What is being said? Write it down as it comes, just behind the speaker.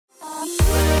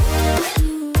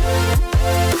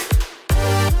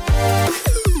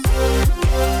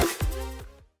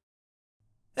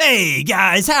Hey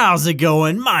guys, how's it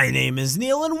going? My name is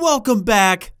Neil and welcome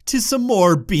back to some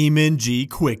more BeamNG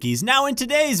Quickies. Now in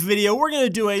today's video, we're going to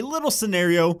do a little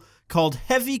scenario called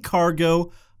Heavy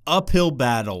Cargo Uphill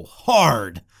Battle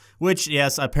Hard. Which,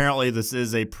 yes, apparently this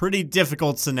is a pretty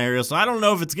difficult scenario, so I don't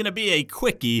know if it's going to be a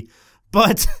quickie,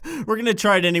 but we're going to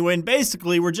try it anyway. And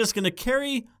basically, we're just going to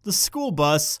carry the school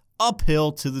bus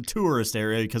uphill to the tourist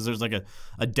area because there's like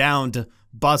a downed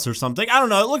bus or something. I don't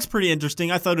know, it looks pretty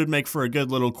interesting. I thought it would make for a good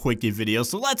little quickie video,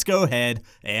 so let's go ahead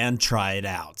and try it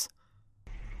out.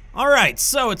 Alright,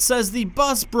 so it says the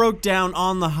bus broke down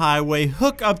on the highway.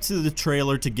 Hook up to the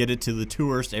trailer to get it to the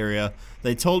tourist area.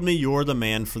 They told me you're the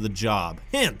man for the job.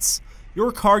 Hints: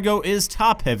 your cargo is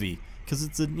top heavy because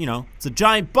it's a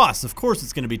giant bus. Of course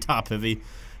it's going to be top heavy. It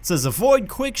says avoid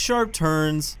quick sharp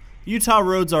turns. Utah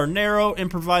roads are narrow.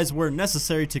 Improvise where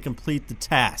necessary to complete the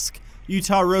task.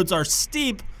 Utah roads are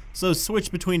steep, so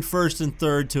switch between first and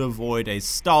third to avoid a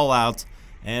stall out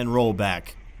and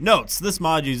rollback. Notes: this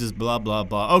mod uses blah blah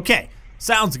blah. Okay,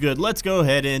 sounds good. Let's go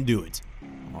ahead and do it.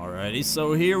 Alrighty,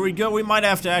 so here we go. We might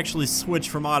have to actually switch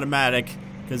from automatic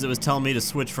because it was telling me to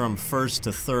switch from first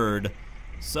to third.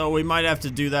 So we might have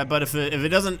to do that, but if it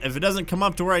doesn't come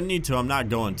up to where I need to, I'm not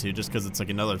going to, just because it's like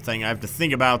another thing I have to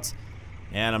think about,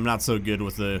 and I'm not so good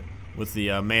with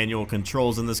the manual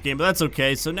controls in this game, but that's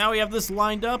okay. So now we have this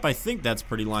lined up. I think that's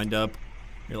pretty lined up.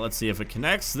 Here, let's see if it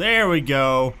connects. There we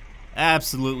go.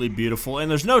 Absolutely beautiful. And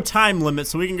there's no time limit,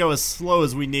 so we can go as slow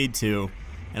as we need to.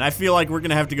 And I feel like we're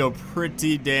gonna have to go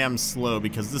pretty damn slow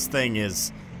because this thing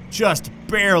is just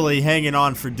barely hanging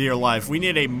on for dear life. We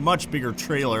need a much bigger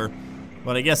trailer,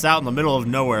 but I guess out in the middle of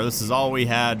nowhere, this is all we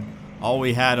had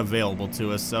available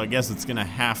to us, so I guess it's gonna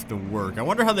have to work. I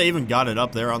wonder how they even got it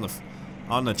up there on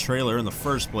the trailer in the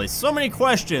first place. So many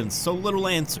questions, so little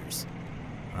answers.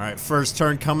 Alright, first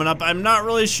turn coming up. I'm not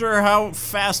really sure how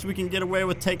fast we can get away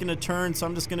with taking a turn, so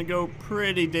I'm just gonna go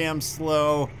pretty damn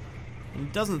slow.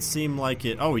 It doesn't seem like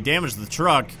it. Oh, we damaged the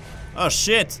truck. Oh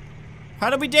shit. How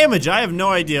did we damage? I have no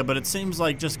idea, but it seems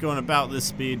like just going about this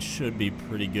speed should be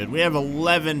pretty good. We have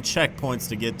 11 checkpoints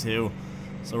to get to,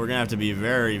 so we're gonna have to be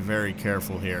very, very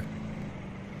careful here.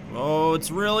 Oh,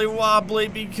 it's really wobbly.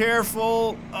 Be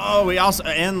careful. Oh,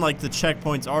 and like the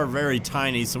checkpoints are very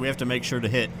tiny, so we have to make sure to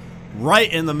hit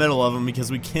right in the middle of them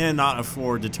because we cannot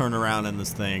afford to turn around in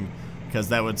this thing because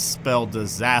that would spell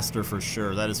disaster for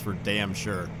sure. That is for damn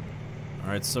sure.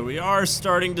 Alright, so we are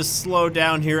starting to slow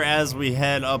down here as we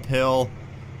head uphill.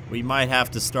 We might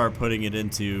have to start putting it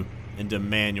into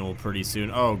manual pretty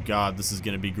soon. Oh god, this is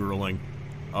going to be grueling.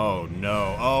 Oh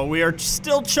no. Oh, we are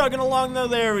still chugging along though.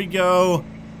 There we go.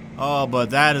 Oh,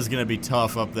 but that is going to be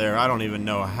tough up there. I don't even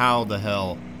know how the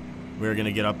hell we're going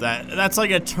to get up that. That's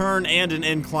like a turn and an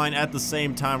incline at the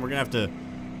same time. We're going to have to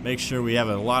make sure we have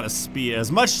a lot of speed,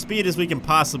 as much speed as we can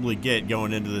possibly get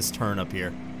going into this turn up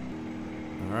here.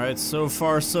 Alright, so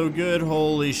far so good.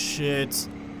 Holy shit.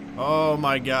 Oh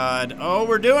my god. Oh,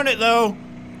 we're doing it though.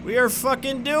 We are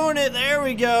fucking doing it. There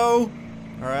we go.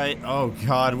 Alright. Oh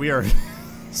god, we are...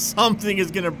 Something is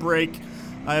going to break.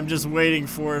 I am just waiting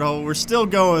for it. Oh, we're still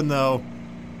going though.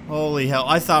 Holy hell.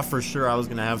 I thought for sure I was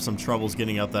going to have some troubles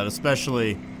getting up that,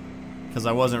 especially because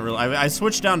I wasn't really... I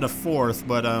switched down to fourth,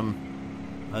 but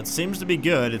it seems to be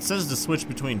good. It says to switch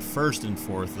between first and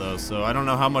fourth though, so I don't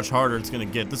know how much harder it's going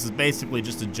to get. This is basically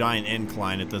just a giant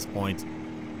incline at this point.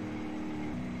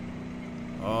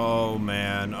 Oh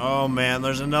man. Oh man,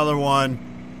 there's another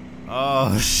one.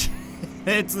 Oh shit.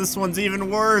 This one's even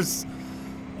worse.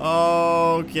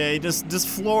 Okay, just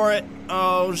floor it.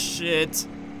 Oh shit.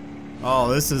 Oh,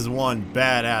 this is one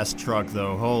badass truck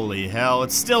though. Holy hell.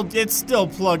 It's still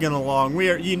plugging along. We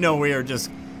are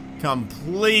just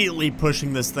completely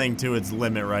pushing this thing to its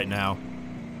limit right now.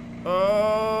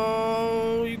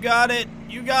 Oh, you got it.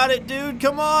 You got it, dude.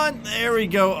 Come on. There we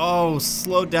go. Oh,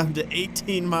 slowed down to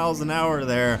 18 miles an hour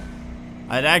there.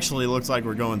 It actually looks like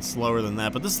we're going slower than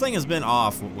that, but this thing has been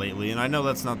off lately, and I know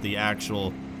that's not the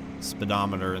actual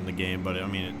speedometer in the game, but I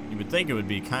mean, you would think it would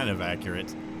be kind of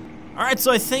accurate. Alright,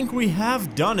 so I think we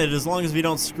have done it as long as we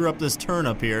don't screw up this turn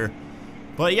up here.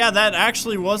 But yeah, that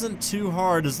actually wasn't too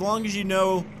hard. As long as you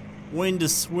know when to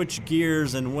switch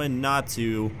gears and when not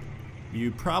to,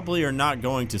 you probably are not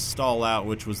going to stall out,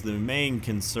 which was the main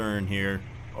concern here.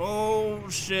 Oh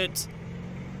shit.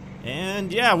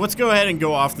 And yeah, let's go ahead and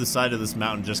go off the side of this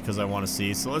mountain just because I want to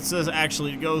see. So let's just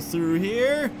actually go through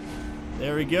here.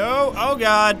 There we go. Oh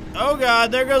god. Oh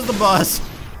god, there goes the bus.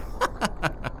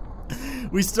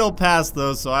 We still passed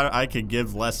though, so I could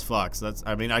give less fucks.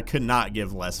 I could not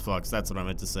give less fucks. That's what I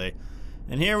meant to say.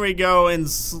 And here we go in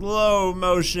slow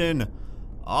motion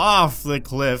off the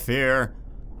cliff here.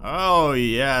 Oh,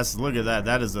 yes. Look at that.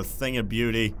 That is a thing of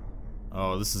beauty.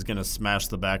 Oh, this is gonna smash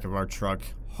the back of our truck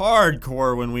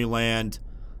hardcore when we land.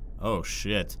 Oh,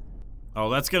 shit. Oh,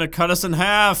 that's gonna cut us in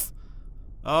half.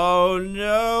 Oh,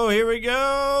 no. Here we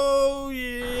go.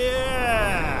 Yeah.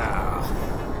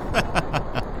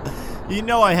 You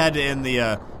know I had to end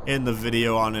the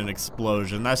video on an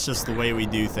explosion. That's just the way we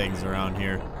do things around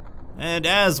here. And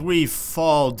as we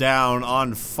fall down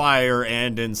on fire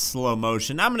and in slow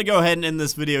motion, I'm gonna go ahead and end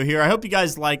this video here. I hope you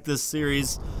guys like this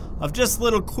series of just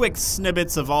little quick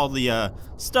snippets of all the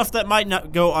stuff that might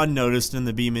not go unnoticed in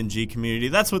the BeamNG community.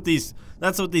 That's what these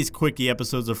quickie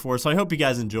episodes are for, so I hope you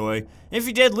guys enjoy. If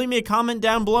you did, leave me a comment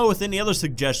down below with any other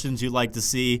suggestions you'd like to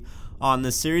see on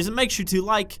this series, and make sure to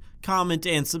like, comment,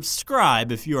 and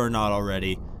subscribe if you are not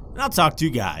already. And I'll talk to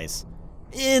you guys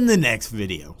in the next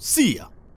video. See ya!